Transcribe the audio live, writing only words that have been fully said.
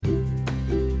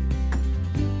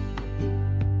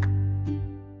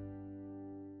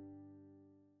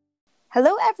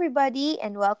Hello, everybody,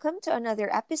 and welcome to another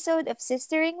episode of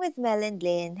Sistering with Mel and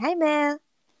Lynn. Hi, Mel.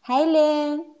 Hi,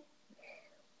 Lynn.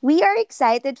 We are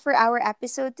excited for our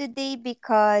episode today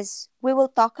because we will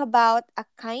talk about a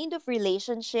kind of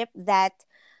relationship that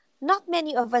not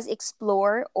many of us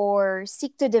explore or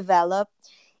seek to develop,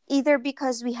 either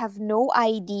because we have no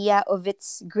idea of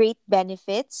its great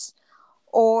benefits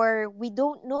or we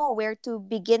don't know where to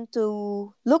begin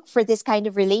to look for this kind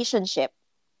of relationship,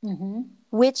 Mm-hmm.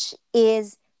 which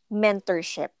is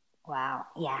mentorship. Wow.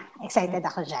 Yeah. Excited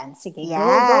ako dyan. Sige, go,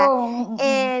 Yeah. go. Mm-mm.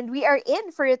 And we are in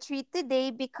for a treat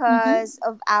today because Mm-hmm.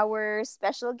 of our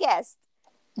special guest.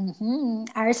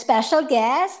 Mm-hmm. Our special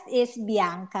guest is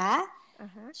Bianca.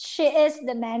 Uh-huh. She is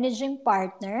the managing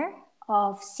partner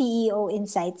of CEO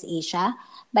Insights Asia.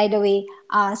 By the way,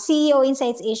 CEO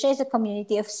Insights Asia is a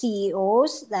community of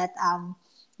CEOs that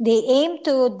they aim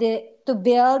to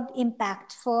build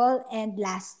impactful and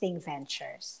lasting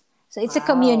ventures. So it's a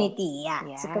Wow. community. Yeah,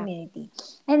 it's a Yeah. community.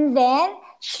 And then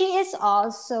she is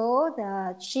also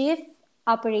the chief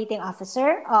operating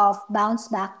officer of Bounce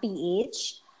Back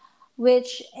PH,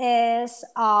 which is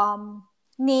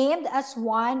named as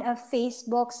one of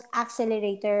Facebook's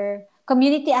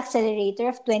community accelerator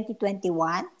of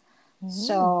 2021. Mm.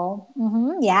 So,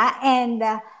 yeah. And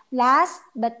last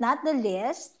but not the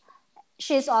least,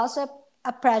 she's also a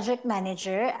project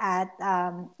manager at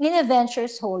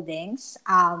Innoventures Holdings.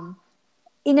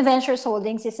 Innoventures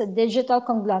Holdings is a digital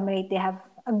conglomerate. They have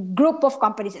a group of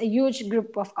companies, a huge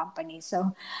group of companies.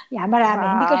 So, yeah, marami.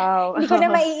 Hindi ko na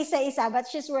Wow. maiisa-isa, but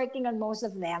she's working on most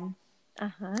of them.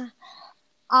 Uh-huh.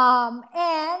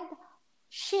 And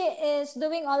she is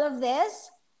doing all of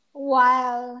this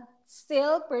while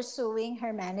still pursuing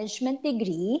her management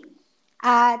degree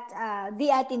at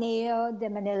the Ateneo de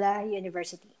Manila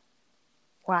University.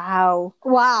 Wow.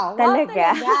 Wow, wow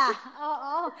Talaga? talaga.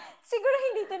 Oo. Siguro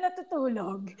hindi ito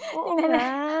natutulog. Oo Tingnan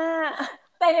nga.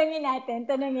 na,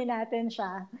 tanungin natin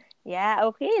siya. Yeah,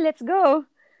 okay, let's go.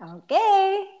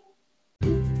 Okay.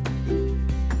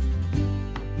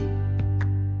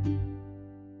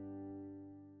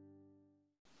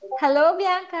 Hello,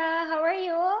 Bianca. How are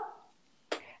you?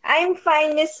 I'm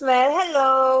fine, Miss Mel.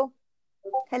 Hello.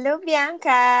 Hello,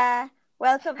 Bianca.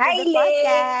 Welcome to Hi, the Lynn.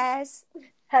 podcast. Yeah.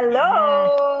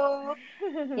 Hello.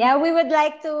 Yeah, we would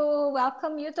like to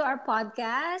welcome you to our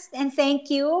podcast and thank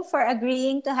you for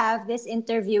agreeing to have this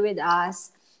interview with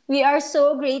us. We are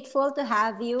so grateful to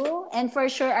have you, and for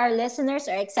sure, our listeners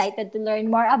are excited to learn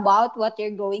more about what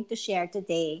you're going to share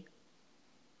today.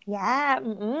 Yeah,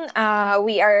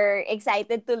 we are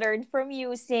excited to learn from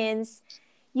you since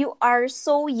you are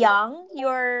so young.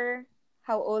 You're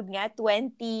how old nga?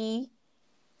 20.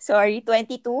 Sorry,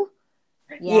 22?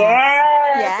 Yeah.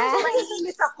 Yes. Yeah. Kasi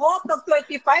naiinis ako pag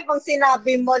 25 ang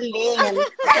sinabi mo, Lynn.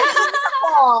 Naiinis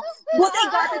ako. But I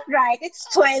got it right. It's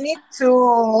 22.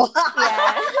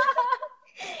 Yeah.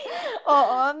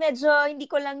 Oo, medyo hindi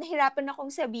ko lang nahirapan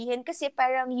akong sabihin kasi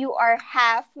parang you are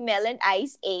half Mel and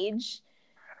I's age.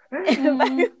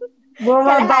 Mm.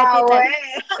 Parang kalahati Bumabawi. tal.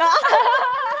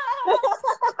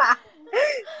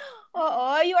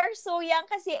 Oo, you are so young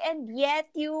kasi and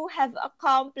yet you have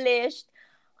accomplished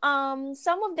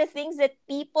some of the things that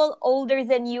people older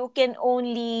than you can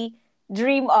only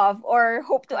dream of or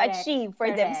hope to Correct. achieve for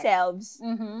Correct. themselves.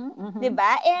 Mm-hmm. Mm-hmm. 'Di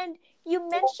ba? And you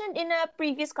mentioned in a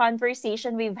previous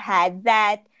conversation we've had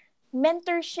that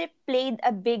mentorship played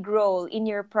a big role in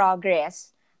your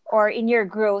progress or in your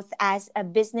growth as a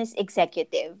business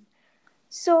executive.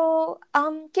 So,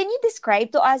 can you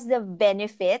describe to us the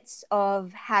benefits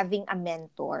of having a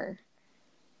mentor?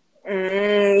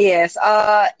 Yes.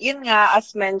 Yun nga,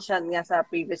 as mentioned nga sa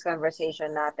previous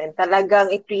conversation natin,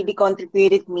 talagang it really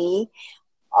contributed me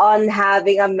on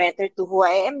having a mentor to who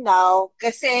I am now.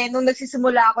 Kasi nung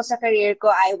nagsisimula ako sa career ko,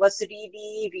 I was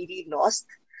really, really lost.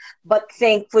 But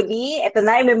thankfully, eto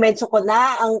na, i-mention ko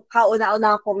na, ang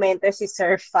kauna-una kong mentor si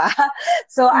Surfa.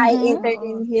 So I Mm-hmm. entered Oo.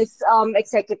 in his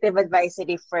executive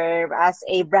advisory firm as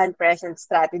a brand presence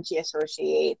strategy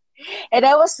associate. And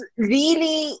I was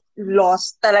really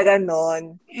lost talaga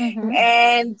noon. Mm-hmm.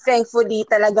 And thankfully,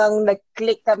 talagang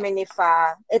nag-click kami ni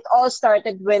Fa. It all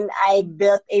started when I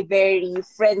built a very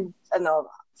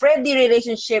friendly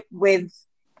relationship with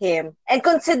him. And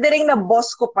considering na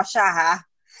boss ko pa siya, ha?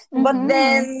 But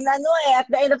then, Mm-hmm. at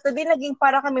the end of the day, naging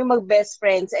para kami mag-best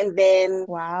friends.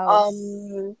 Wow.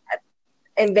 Um,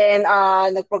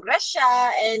 nag-progress siya,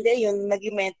 and then yun,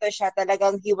 naging mentor siya.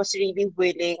 Talagang he was really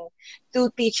willing to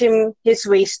teach him his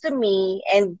ways to me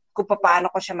and kung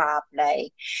paano ko siya ma-apply.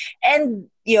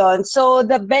 And yun, so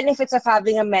the benefits of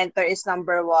having a mentor is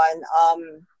number one,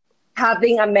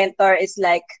 having a mentor is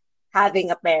like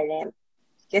having a parent.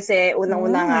 Kasi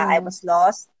unang-una nga, I Mm. was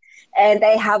lost. And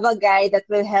I have a guy that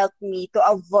will help me to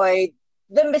avoid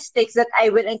the mistakes that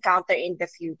I will encounter in the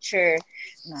future.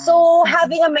 Nice. So,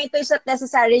 having a mentor is not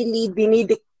necessarily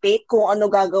dinidictate kung ano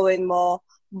gagawin mo,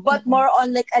 but Mm-mm. more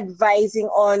on like advising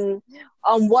on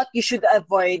what you should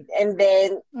avoid. And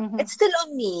then, Mm-hmm. it's still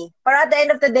on me. But at the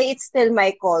end of the day, it's still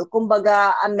my call.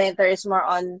 Kumbaga, a mentor is more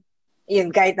on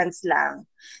yun, guidance lang.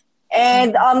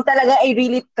 And Mm-mm. talaga, I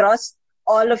really trust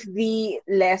all of the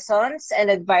lessons and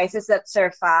advices that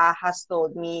Sir Fa has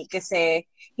told me kasi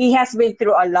he has been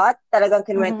through a lot. Talagang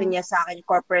kinuwento Mm-hmm. niya sa akin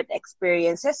corporate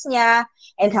experiences niya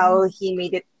and Mm-hmm. how he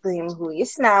made it to him who he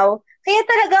is now. Kaya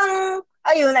talagang,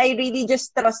 ayun, I really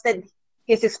just trusted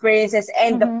his experiences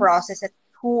and the Mm-hmm. process at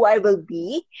who I will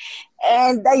be.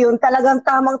 And ayun, talagang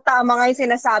tamang-tama nga yung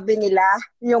sinasabi nila,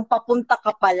 yung papunta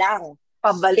ka pa lang,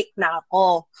 pabalik na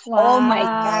ako. Oh my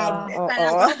God, Wow. Oo.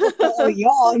 talagang totoo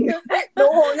yun.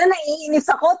 Noong una, naiinis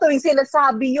ako tuwing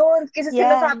sinasabi yun. Kasi Yeah.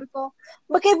 sinasabi ko,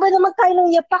 magkaiba naman tayo ng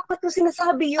yapak, ba't mo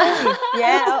sinasabi yun?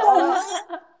 Yeah, Totoo oo. nga,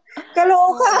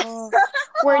 kaloka. Oo.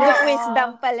 Word of Oo. wisdom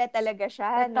pala talaga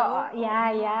siya, no? Totoo. Yeah,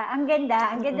 Oo. yeah. Ang ganda.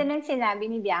 Ang ganda Mm-mm. ng sinabi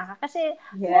ni Bianca. Kasi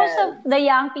most of Yes. the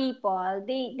young people,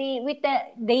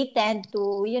 they tend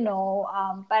to,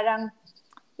 parang,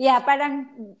 yeah, parang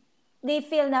they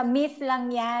feel na myth lang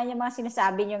yan, yung mga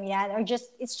sinasabi nyo yan. Or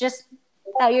it's just,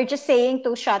 you're just saying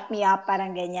to shut me up,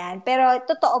 parang ganyan. Pero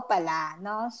totoo pala,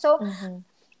 no? So, Mhm.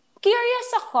 curious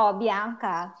ako,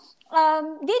 Bianca.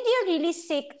 Did you really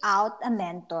seek out a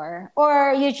mentor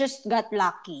or you just got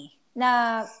lucky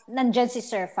na nandyan si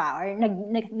Surfa or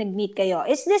nag-meet kayo?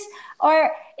 Is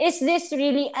this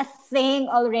really a thing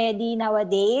already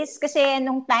nowadays? Kasi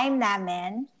nung time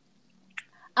namin,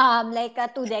 like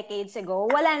 2 decades ago,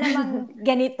 wala namang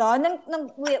ganito.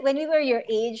 When we were your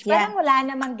age, Yeah. parang wala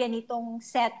namang ganitong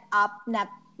set up na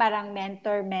parang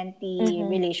mentor-mentee Mhm.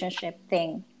 relationship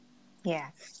thing.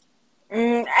 Yeah.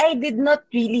 I did not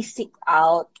really seek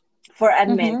out for a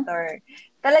Mm-hmm. mentor.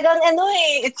 Talagang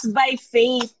it's by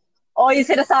faith. O yung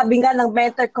sinasabi nga ng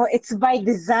mentor ko, it's by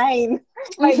design.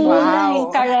 My Mm-hmm. goodness.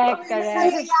 Wow. Correct, May correct.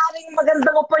 nangyayaring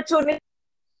magandang opportunity,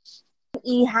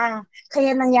 iha.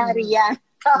 Kaya nangyari Mhm. yan.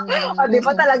 O, di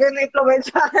ba Mm-hmm. talaga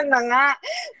na-influensyahan na nga.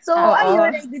 So, Tama.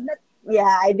 ayun, Oo.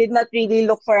 I did not really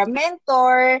look for a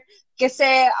mentor.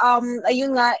 Kasi,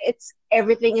 ayun nga,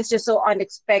 everything is just so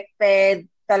unexpected.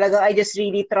 Talaga, I just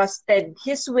really trusted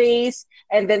his ways.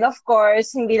 And then, of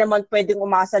course, hindi naman pwedeng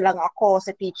umasa lang ako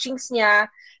sa teachings niya.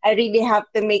 I really have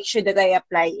to make sure that I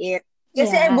apply it.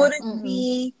 Kasi I Yeah. wouldn't Mm-mm.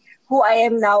 be who I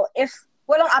am now if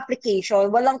walang application,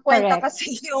 walang kwenta Correct.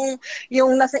 kasi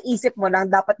yung nasa isip mo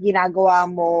lang dapat ginagawa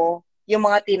mo yung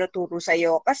mga tinuturo sa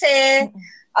iyo. Kasi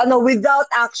Mm-mm. without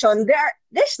action,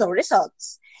 there's no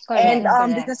results. And Correct.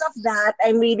 Correct. because of that,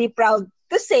 I'm really proud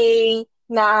to say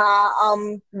na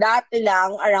dati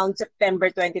lang around September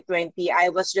 2020,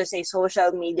 I was just a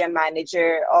social media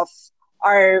manager of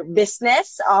our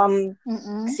business,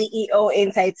 Mm-mm. CEO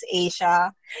Insights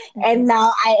Asia. And Mhm.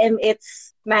 now I am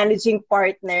its managing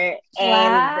partner.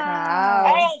 And Wow.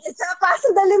 Wow. it's a pa,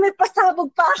 sandali, may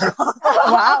pasabog pa ako.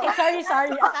 Wow. Okay, sorry,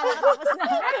 sorry. Akala ko tapos na.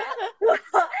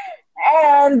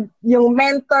 And yung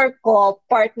mentor ko,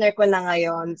 partner ko na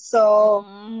ngayon. So,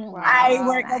 I Nice, Wow.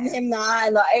 work on nice. him na,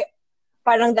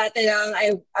 parang dati lang,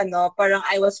 parang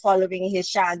I was following his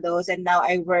shadows and now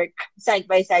I work side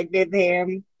by side with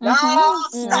him. No,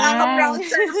 Mm-hmm. Mm. nakaka-proud, Nice.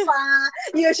 sir, pa.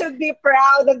 You should be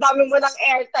proud. Ang dami mo ng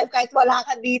airtime kahit wala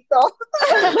ka dito.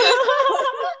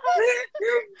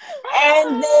 And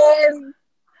then,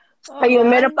 Oo, ayun,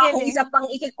 meron ang pa akong isa galing. pang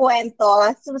ikikwento.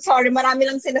 So, sorry, marami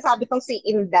lang sinasabi kong si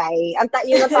Inday.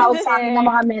 Yun ang tawag sa akin ng Okay.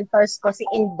 mga mentors ko, si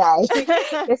Inday.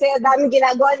 Kasi ang daming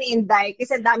ginagawa ni Inday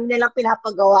kasi ang dami nilang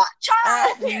pinapagawa. Ah, Char!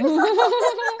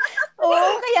 oo,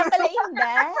 kaya pala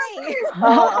Inday.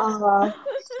 Oo.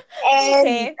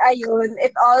 And Okay. ayun,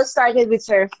 it all started with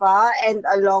Surfa and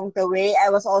along the way, I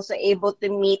was also able to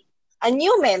meet a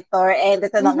new mentor and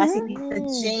ito na nga si Mm-hmm. Tito Mm.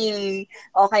 Jay.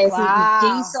 Okay, si Wow.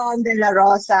 Jason De La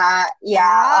Rosa.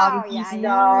 Yeah, Wow. he's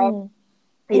Yeah,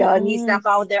 yeah. Mm. he's the Mm-mm.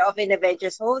 founder of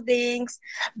Innoventures Holdings,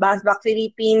 Bounce Back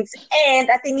Philippines, and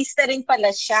atinista rin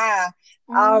pala siya.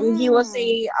 He was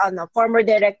Mm. a former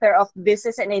director of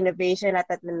business and innovation at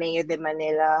Ateneo de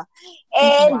Manila.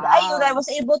 Mm-mm. And ayun, I Wow. was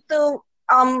able to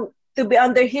be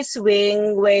under his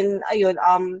wing when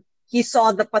he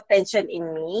saw the potential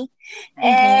in me. Mm-hmm.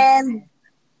 And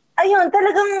ayun,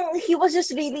 talagang he was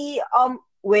just really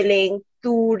willing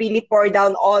to really pour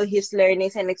down all his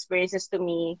learnings and experiences to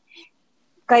me.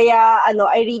 Kaya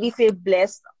I really feel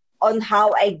blessed on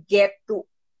how I get to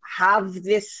have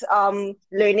this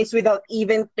learnings without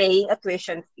even paying a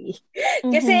tuition fee.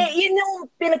 Kasi Mm-hmm. yun yung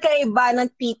pinagkaiba ng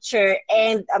teacher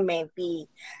and a mentee.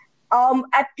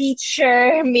 A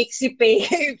teacher makes you pay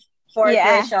for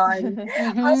Yeah. tuition.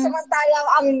 Mm-hmm. Samantalang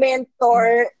ang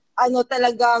mentor,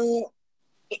 talagang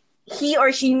he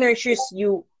or she nurtures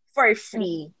you for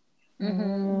free.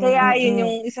 Mm-hmm. Kaya yun Mm-mm.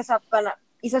 yung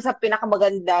isa sa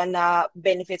pinakamaganda na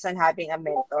benefits on having a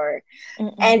mentor.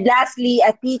 Mm-mm. And lastly,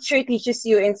 a teacher teaches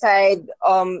you inside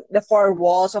the four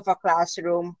walls of a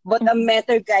classroom, but a Mm-mm.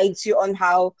 mentor guides you on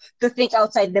how to think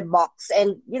outside the box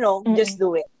and, just Mm-mm.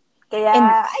 do it. And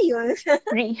Kaya, ayun.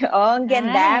 ang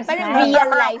ganda. Nice, Parang nice. real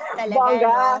life talaga,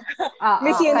 Bongga. no? Oo,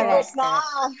 Miss Oo. correct, Universe na.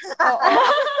 correct. Oo.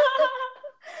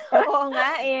 Oo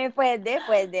nga eh, pwede,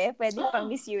 pwede. Pwede pang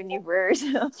Miss Universe.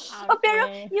 Pero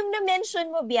Okay. yung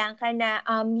na-mention mo, Bianca, na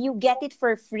you get it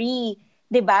for free.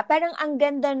 'Di ba? Parang ang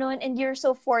ganda nun and you're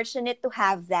so fortunate to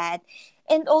have that.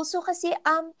 And also kasi,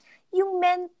 yung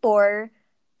mentor,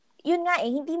 yun nga eh,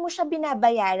 hindi mo siya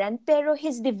binabayaran, pero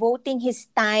he's devoting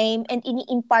his time and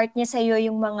ini-impart niya sa'yo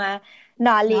yung mga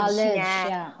knowledge Knowledge, niya.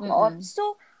 yeah. Oo. Mm-mm.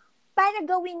 So, para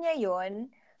gawin niya yun,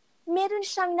 meron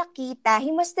siyang nakita. He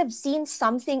must have seen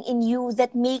something in you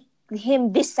that make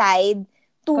him decide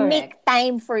to Correct. make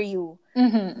time for you.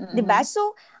 Mm-hmm, 'Di mm-hmm. ba?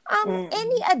 So,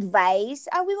 any Mm-mm. advice?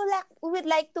 We would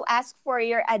like to ask for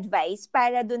your advice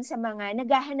para dun sa mga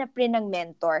naghahanap rin ng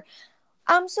mentor.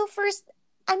 So first,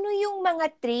 ano yung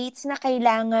mga traits na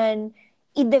kailangan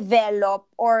i-develop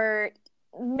or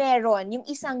meron yung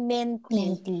isang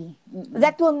mentee Mentee. Mm-mm.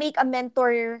 that will make a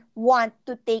mentor want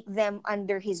to take them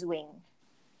under his wing?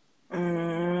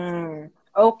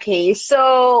 Okay,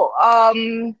 so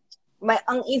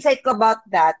ang insight ko about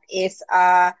that is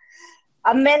a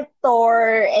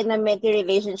mentor and a mentee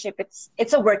relationship,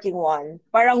 it's a working one.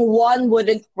 Parang one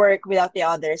wouldn't work without the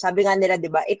other. Sabi nga nila,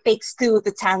 'di ba? It takes two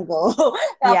to tango.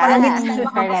 Kaya parang hindi Yeah, tayo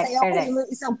correct, makakasayaw kung correct. yung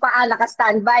isang paa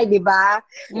naka-standby, 'di ba?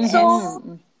 So,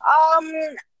 Mm-hmm. Yes. um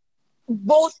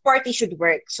both parties should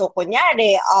work. So,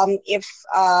 kunyari, if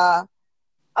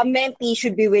a mentee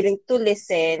should be willing to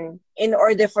listen in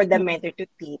order for the Mm-mm. mentor to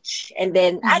teach. And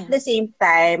then at Mm-hmm. the same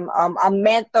time, a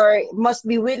mentor must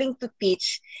be willing to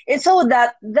teach, and so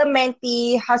that the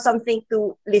mentee has something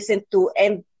to listen to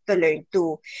and to learn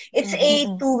to. It's Mm-hmm. a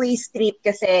Mm-mm. two-way street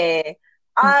kasi.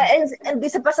 Mm-mm. And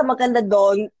isa pa sa maganda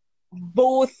doon,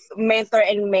 both mentor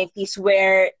and mentees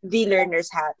wear the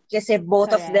learner's hat. Kasi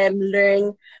both of Correct. them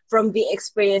learn from the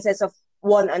experiences of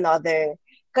one another.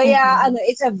 Kaya Mm-mm.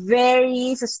 it's a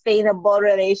very sustainable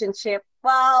relationship.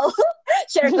 Wow!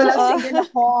 Share ko lang Oo. single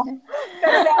ako.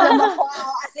 Pero meron ako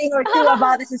a thing or two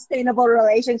about a sustainable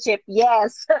relationship.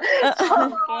 Yes. So,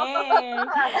 Okay.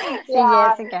 Sige,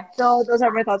 yeah. sige. So, those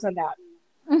are my thoughts on that.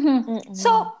 Mhm.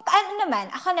 So,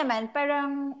 Mm-mm. ako naman,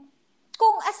 parang,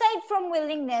 kung aside from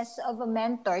willingness of a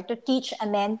mentor to teach a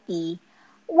mentee,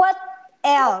 what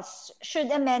else should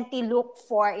a mentee look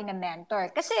for in a mentor?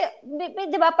 Kasi,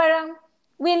 di ba parang,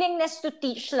 willingness to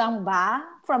teach lang ba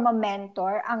from a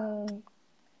mentor ang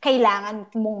kailangan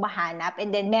mong mahanap,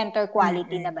 and then mentor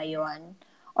quality na Mm-mm. ba yon?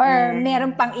 Or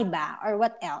meron Mm. pang iba? Or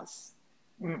what else?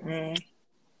 Mm-mm.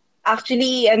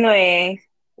 Actually,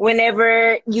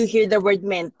 whenever you hear the word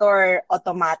mentor,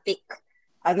 automatic,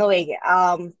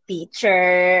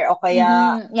 teacher, o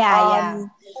kaya, Mm-hmm. Yeah, yeah.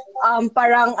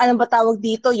 parang, ano ba tawag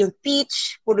dito, yung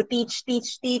teach, puro teach,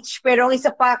 teach, teach. Pero ang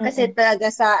isa pa kasi Mm-mm. talaga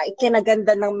sa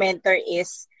kinaganda ng mentor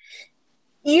is,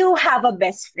 you have a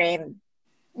best friend.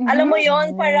 Alam mo Mm-hmm. yon,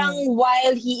 parang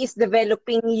while he is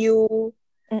developing you,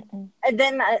 Mm-mm. and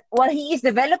then while he is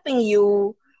developing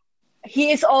you, he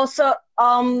is also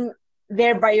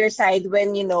there by your side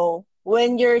when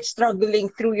when you're struggling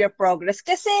through your progress,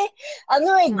 kasi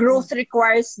Mm-mm. growth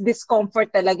requires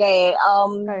discomfort talaga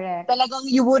Correct. talagang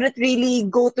you wouldn't really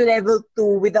go to level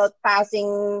 2 without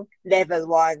passing level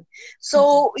 1. Mm-mm.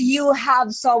 So you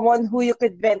have someone who you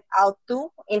could vent out to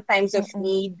in times of Mm-mm.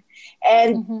 need,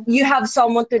 and Mm-hmm. you have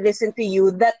someone to listen to you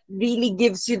that really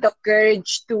gives you the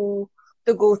courage to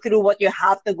go through what you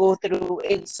have to go through,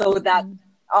 and so that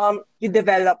Mm-mm. you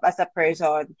develop as a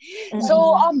person. So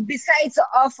Mm-hmm. besides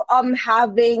of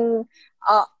having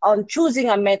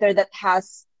choosing a mentor that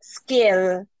has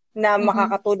skill na Mm-hmm.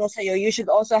 makakatulong sa you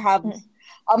should also have Mm-mm.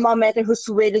 a mentor who's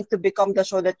willing to become the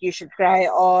show that you should cry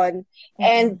on,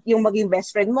 and Mm-mm. yung maging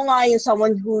best friend mo nga, yung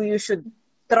someone who you should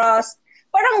trust.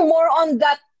 Parang more on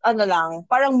that,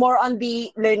 parang more on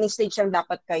the learning stage lang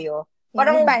dapat kayo. Yeah,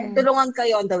 Parang Mm-hmm. tulungan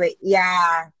kayo on the way.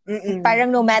 Yeah. Mm-mm.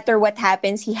 parang no matter what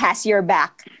happens, he has your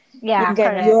back. Yeah, Yung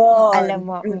ganun. correct. Alam Yun.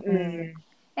 mo. Mm-mm. Mm-mm.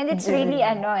 And it's really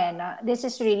Mm-mm. no? This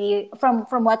is really from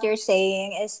what you're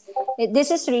saying is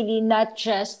this is really not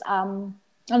just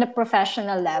on a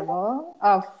professional level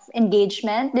of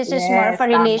engagement. This is more of Yes, a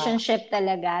tama. relationship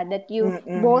talaga that you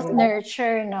both Mm-mm.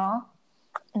 nurture, no?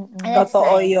 And Mm-mm. that's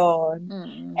Totoo nice. yun.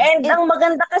 Mm. And And ang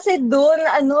maganda kasi dun,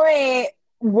 ano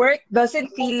work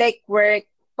doesn't feel like work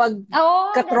pag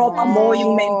Oh, that's katropa mo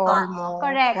yung nice. mentor oh, mo.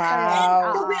 Correct, correct.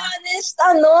 And to wow. be Oo. honest,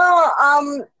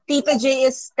 Tito J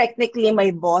is technically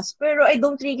my boss, pero I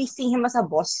don't really see him as a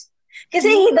boss. Kasi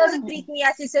he doesn't Mm. treat me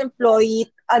as his employee,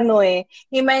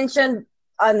 he mentioned,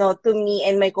 to me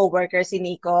and my coworker, si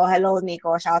Nico. Hello,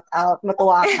 Nico. Shout out.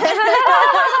 Matuwa ka.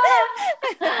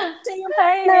 Siya yung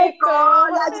Ay, partner ko.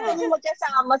 Nico. Lagi kami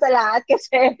magkasama sa lahat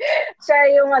kasi siya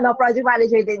yung project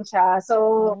manager din siya. So,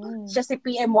 Mm. siya si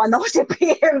PM1, ako si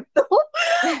PM2.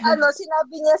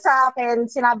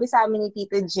 Sinabi sa amin ni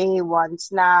Tito J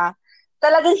once na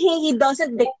talagang he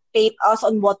doesn't dictate us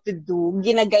on what to do.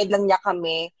 Ginaguide lang niya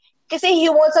kami. Kasi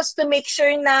he wants us to make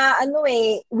sure na,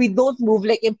 we don't move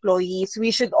like employees.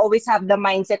 We should always have the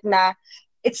mindset na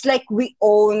it's like we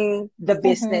own the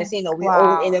business, we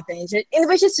own Wow. innovation, and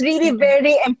which is really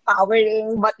very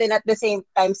empowering, but then at the same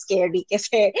time scary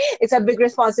kasi it's a big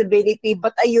responsibility.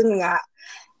 But ayun nga,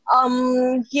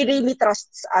 he really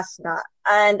trusts us nga.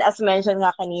 And as mentioned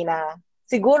nga kanina,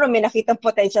 siguro may nakitang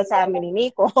potential sa amin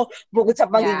ni Nico, bukod sa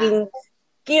Yeah. pagiging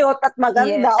cute at Yeah.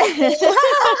 maganda. Okay.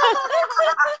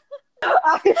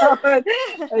 Ayun.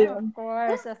 Ayun. Of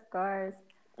course, of course.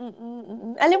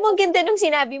 Alam mo, ang ganda nung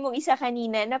sinabi mong isa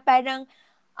kanina na parang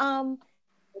um,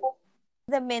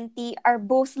 the mentee are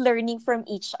both learning from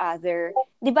each other.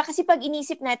 'Di ba? Kasi pag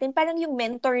inisip natin, parang yung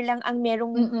mentor lang ang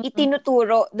merong Mm-mm.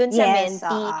 itinuturo dun sa Yes,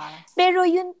 mentee. Pero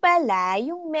yun pala,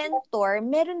 yung mentor,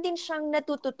 meron din siyang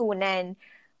natututunan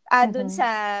Mhm.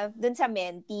 dun sa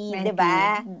mentee, 'di Mentee.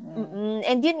 ba? Mm-mm.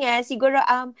 And yun nga siguro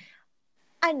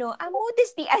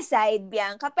modesty aside,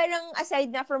 Bianca, parang aside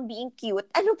na from being cute,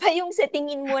 ano pa yung sa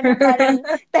tingin mo na parang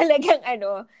talagang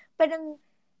parang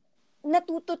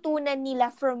natututunan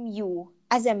nila from you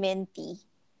as a mentee?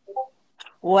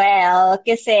 Well,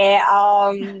 kasi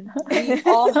we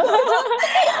all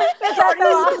sorry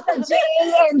Natatawa. Tita J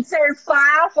and Sir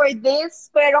Fa for this,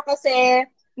 pero kasi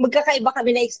magkakaiba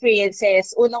kami na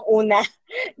experiences. Unang-una,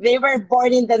 they were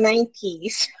born in the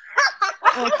 90s.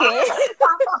 Okay.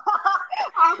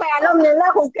 Okay, alam nila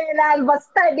kung kailan.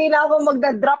 Basta di na ako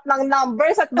magda-drop ng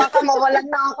numbers at baka mawalan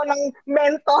na ako ng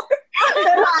mentor.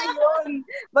 Pero ayun,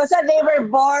 basta they were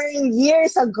born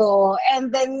years ago.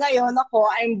 And then ngayon ako,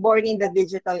 I'm born in the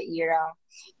digital era.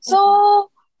 So,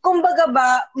 kumbaga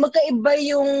ba, magkaiba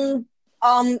yung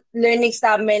learnings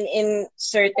namin in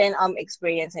certain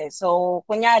experiences. So,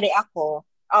 kunyari ako,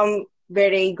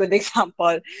 very good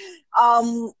example.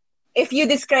 Um, if you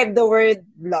describe the word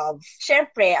love,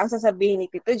 syempre, ang sasabihin ni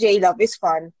Tito J, love is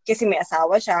fun, kasi may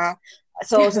asawa siya.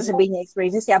 So, sasabihin niya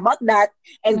experiences niya about that.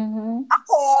 And Mhm.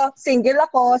 ako, single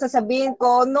ako, sasabihin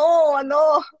ko, no,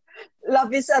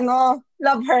 love is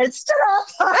love hurts. Charot!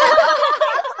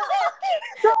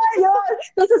 So, ayun.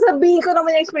 So, sasabihin ko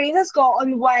naman yung experiences ko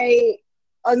on why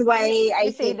You I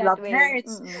say think that love way.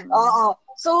 hurts. Mm-mm. Oo.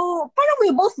 So, parang we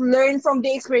both learn from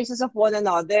the experiences of one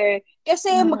another. Kasi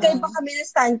magkaiba Mm-mm. kami ng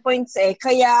standpoints eh.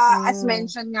 Kaya, as Mm.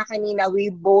 mentioned nga kanina, we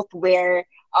both wear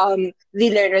the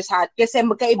learner's hat. Kasi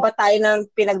magkaiba tayo ng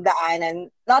pinagdaanan.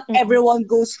 Not Mm-mm. everyone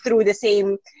goes through the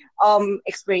same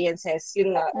experiences.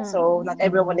 Yun nga. So, not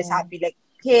everyone is Mm-mm. happy like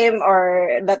him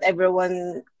or not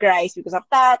everyone cries because of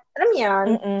that. Alam mo yan?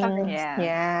 Mm-mm. Something. Yeah.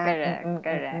 Yeah. Correct. Mm-mm.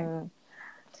 Correct. Mm-mm.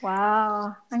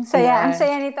 Wow. Ang saya. Ang Ayan.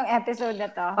 saya nitong episode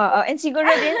na to. Oo. And siguro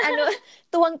din,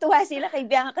 tuwang-tuwa sila kay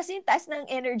Bianca kasi yung taas ng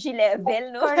energy level,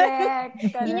 no?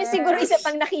 Correct. Yun yung siguro isa Correct.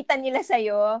 pang nakita nila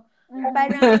sa'yo. Mhm.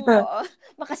 Parang, oo,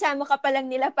 makasama ka pa lang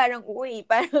nila, parang, uy,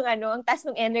 parang ang taas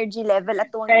ng energy level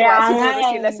at Kaya tuwang-tuwa nga siguro eh.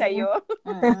 sila sa'yo.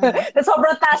 Mm-mm. Sa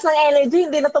sobrang taas ng energy,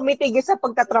 hindi na tumitigil sa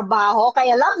pagtatrabaho.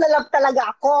 Kaya love na love talaga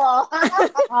ako.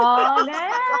 Oh,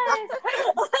 nice.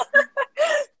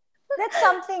 That's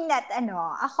something that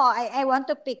I want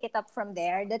to pick it up from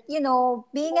there, that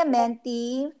being a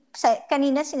mentee,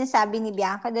 kanina sinasabi ni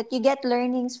Bianca that you get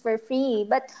learnings for free,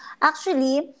 but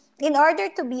actually in order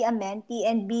to be a mentee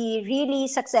and be really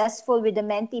successful with the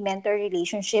mentee mentor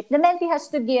relationship, the mentee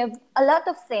has to give a lot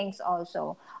of things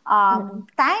also.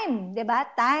 Time, 'di ba?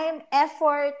 Time,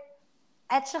 effort,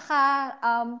 at saka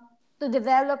to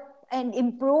develop and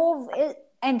improve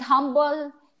and humble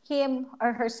him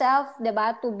or herself, 'di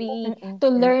ba? To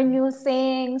learn new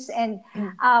things, and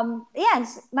yan,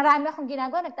 marami akong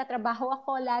ginagawa, nagtatrabaho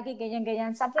ako lagi, ganyan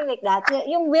ganyan, something like that.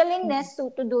 Yung willingness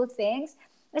to do things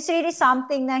is really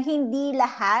something na hindi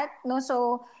lahat, no?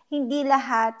 So hindi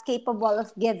lahat capable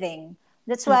of giving.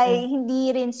 That's why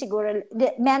hindi rin siguro,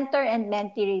 the mentor and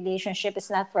mentee relationship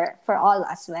is not for all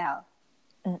as well.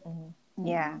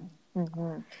 Yeah.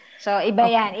 So, iba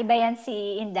yan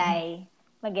si Inday.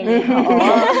 Magaling.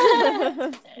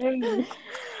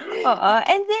 Oo.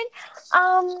 And then,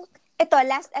 ito,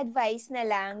 last advice na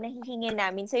lang na hihingin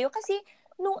namin sa'yo. Kasi,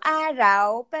 nung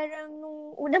araw, parang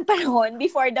nung unang panahon,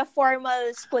 before the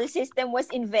formal school system was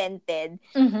invented,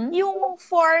 yung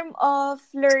form of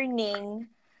learning,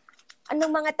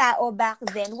 anong mga tao back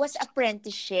then was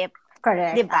apprenticeship.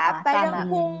 Correct. 'Di ba? Tama. Parang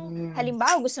kung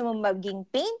halimbawa gusto mo maging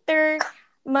painter,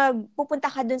 magpupunta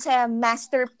ka dun sa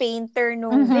master painter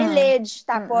nung village,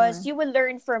 tapos you will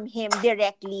learn from him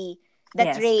directly the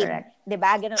Yes, trade. correct. 'Di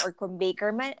ba? Ganun, or kung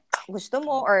baker man gusto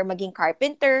mo, or maging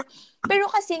carpenter.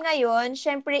 Pero kasi ngayon,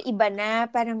 syempre iba na,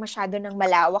 parang masyado nang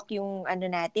malawak yung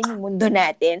natin, yung mundo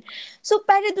natin. So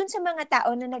para dun sa mga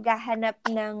tao na naghahanap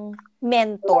ng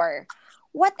mentor,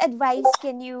 what advice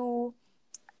can you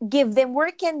give them?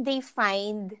 Where can they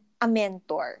find a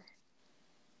mentor?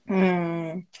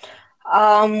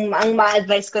 Ang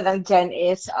ma-advise ko lang dyan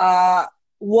is,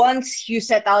 once you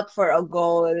set out for a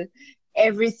goal,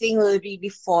 everything will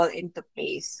really fall into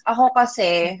place. Ako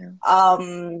kasi,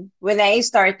 when I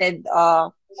started,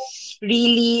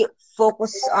 really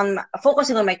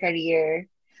focusing on my career,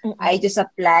 I just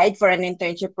applied for an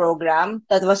internship program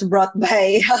that was brought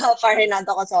by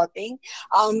Fernando Consulting.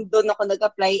 Doon ako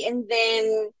nag-apply, and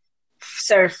then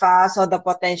Surfa saw the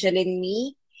potential in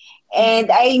me. And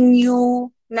I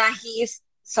knew na he is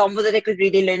someone that I could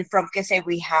really learn from kasi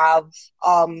we have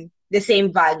the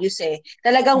same values eh.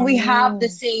 Talagang we have the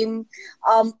same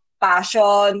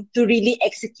passion to really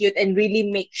execute and really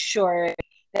make sure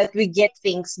that we get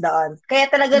things done. Kaya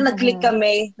talagang nag-click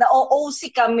kami,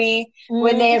 na-OOC kami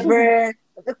whenever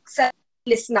sa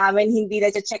list namin hindi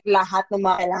na-check lahat ng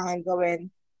mga kailangan gawin.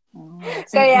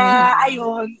 Kaya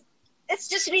ayun,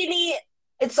 it's just really,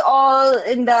 it's all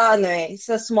in the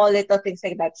sa small little things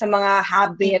like that, sa mga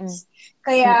habits.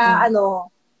 Kaya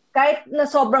kahit na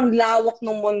sobrang lawak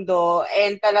ng mundo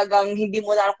and talagang hindi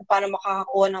mo na alam kung paano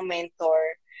makakakuha ng mentor,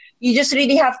 you just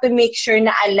really have to make sure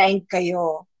na aligned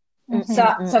kayo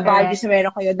sa values na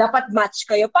meron kayo. Dapat match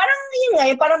kayo. Parang yun nga,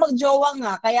 parang magjowa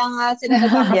nga. Kaya nga sila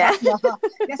nagkakapag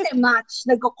kasi match,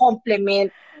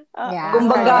 nagko-complement. Yeah,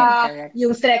 Kumbaga, correct.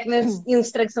 yung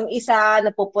strengths ng isa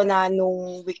napupuna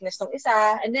nung weakness ng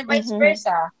isa, and then vice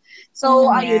versa.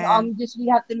 So, ayun, just we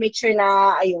have to make sure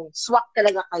na ayun, swak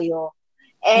talaga kayo.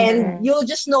 And you'll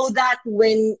just know that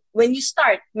when you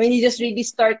just really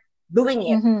start doing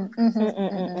it.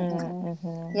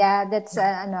 Yeah, that's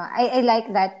I like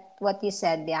that what you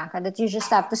said, Bianca, that you just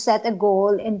have to set a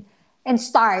goal and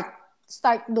start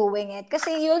doing it.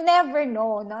 Kasi you'll never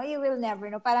know, no? You will never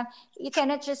know. Parang, you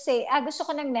cannot just say, gusto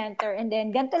ko ng mentor, and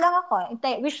then, ganito lang ako.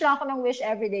 Wish lang ako ng wish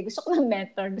every day. Gusto ko ng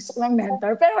mentor.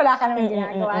 Pero wala ka naman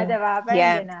ginagawa, diba? Parang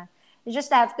yun na. You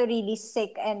just have to really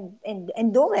seek and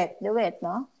do it,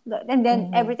 no? And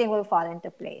then, everything will fall into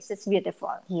place. It's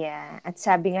beautiful. Yeah. At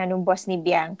sabi nga nung boss ni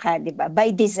Bianca, di ba? By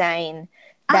design,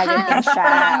 gaganyan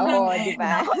siya. Oo, di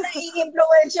ba? Ako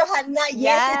nai-influensyahan na.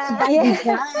 Yes, it's by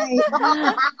design.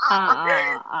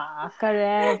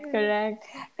 Correct.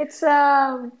 It's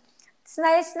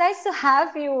nice to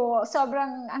have you.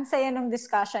 Sobrang ang saya ng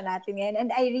discussion natin ngayon. And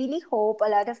I really hope a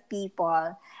lot of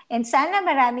people, and sana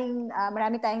marami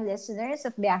tayong listeners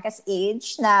of Bianca's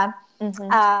age na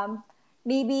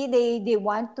maybe they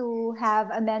want to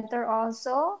have a mentor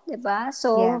also, diba?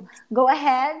 So, go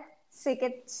ahead, seek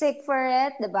for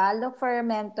it, diba? Look for a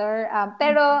mentor.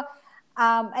 Pero,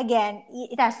 again,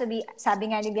 it has to be,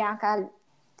 sabi nga ni Bianca,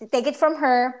 take it from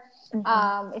her.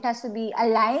 It has to be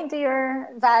aligned to your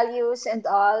values and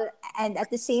all. And at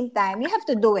the same time, you have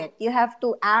to do it. You have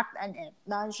to act on it.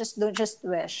 Don't just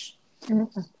wish.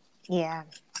 Yeah.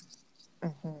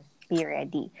 Be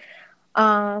ready.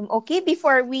 Okay,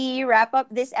 before we wrap up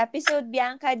this episode,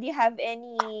 Bianca, do you have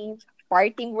any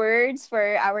parting words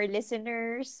for our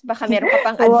listeners? Baka meron ka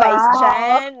pang advice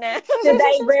dyan. Should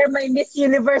I wear my Miss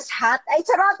Universe hat? Ay,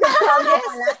 charot!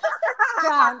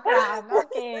 Crown.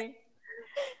 Okay.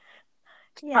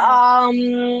 Yeah.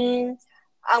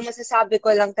 Ang masasabi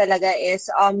ko lang talaga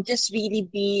is just really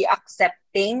be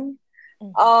accepting.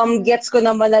 Gets ko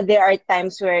naman na there are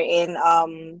times wherein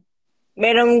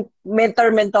merong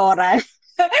mentor-mentoran.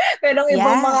 Merong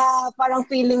ibang mga parang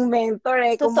feeling mentor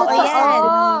eh. Totoo yan.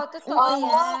 Totoo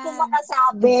yan. Kung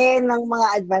makasabi ng mga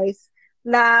advice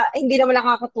na hindi naman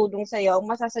nakakatulong sa'yo,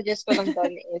 masasuggest ko lang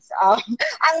doon is,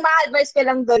 ang ma-advise ko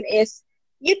lang doon is,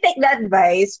 you take the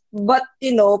advice, but,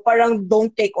 parang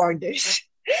don't take orders.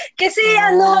 Kasi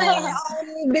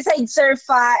Oh. besides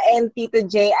Surfa and Tito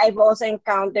J, I've also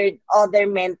encountered other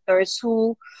mentors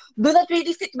who do not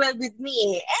really fit well with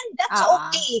me. And that's Ah.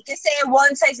 okay. Kasi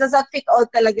one size does not fit all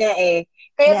talaga eh.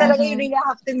 Kaya Yeah. talaga you Mhm. really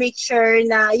have to make sure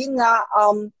na, yun nga,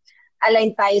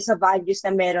 align tayo sa values na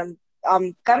meron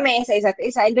kami sa isa't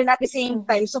isa. And then at the same Mm-hmm.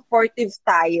 time, supportive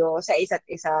tayo sa isa't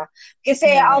isa. Kasi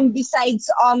Right. besides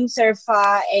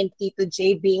Surfa and Tito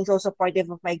J being so supportive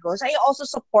of my goals, I also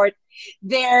support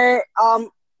their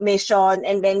mission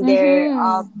and then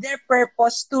Mhm. their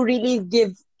purpose to really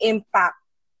give impact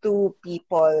to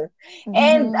people.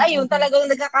 And Mhm. ayun, Mhm. talagang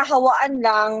nagkakahawaan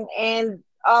lang and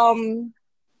ang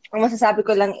masasabi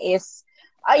ko lang is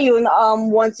ayun,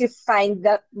 once you find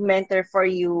that mentor for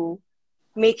you,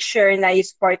 make sure na you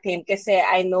support him kasi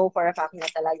I know for a fact na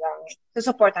talagang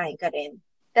susuportahin ka rin.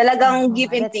 Talagang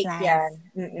give Oh, and that's take nice. yan.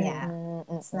 Mm-mm. Yeah.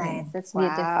 Mm-mm. It's nice. Mm-mm. That's Wow.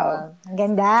 beautiful.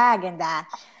 Ganda, ganda.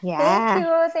 Thank Yeah.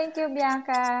 you. Thank you,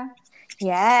 Bianca.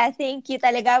 Yeah, thank you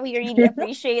talaga. We really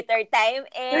appreciate our time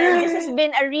and this has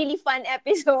been a really fun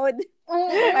episode.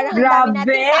 Parang ang Mm-mm. dami Grabe!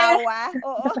 nating tawa.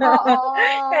 Oo. Oo,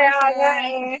 Kaya nga yes.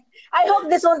 eh. I hope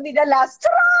this won't be the last.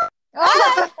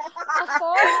 Ah, of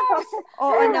course.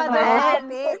 Oo naman.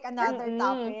 Another Mm-mm.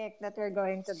 topic that we're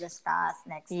going to discuss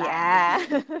next time with Yeah.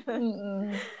 you. Mm-mm.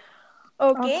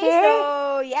 Okay, Okay. so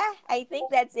yeah, I think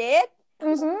that's it.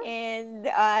 Mm-hmm. And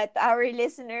to our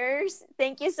listeners,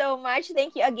 thank you so much.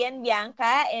 Thank you again,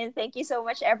 Bianca. And thank you so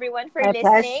much, everyone, for My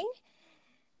pleasure. listening.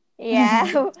 Yeah.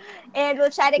 And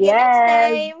we'll chat again next Yes.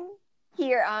 time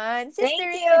here on Thank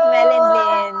Sistering with Mel and you.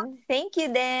 Lynn. Thank you,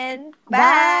 then.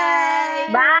 Bye.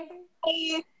 Bye.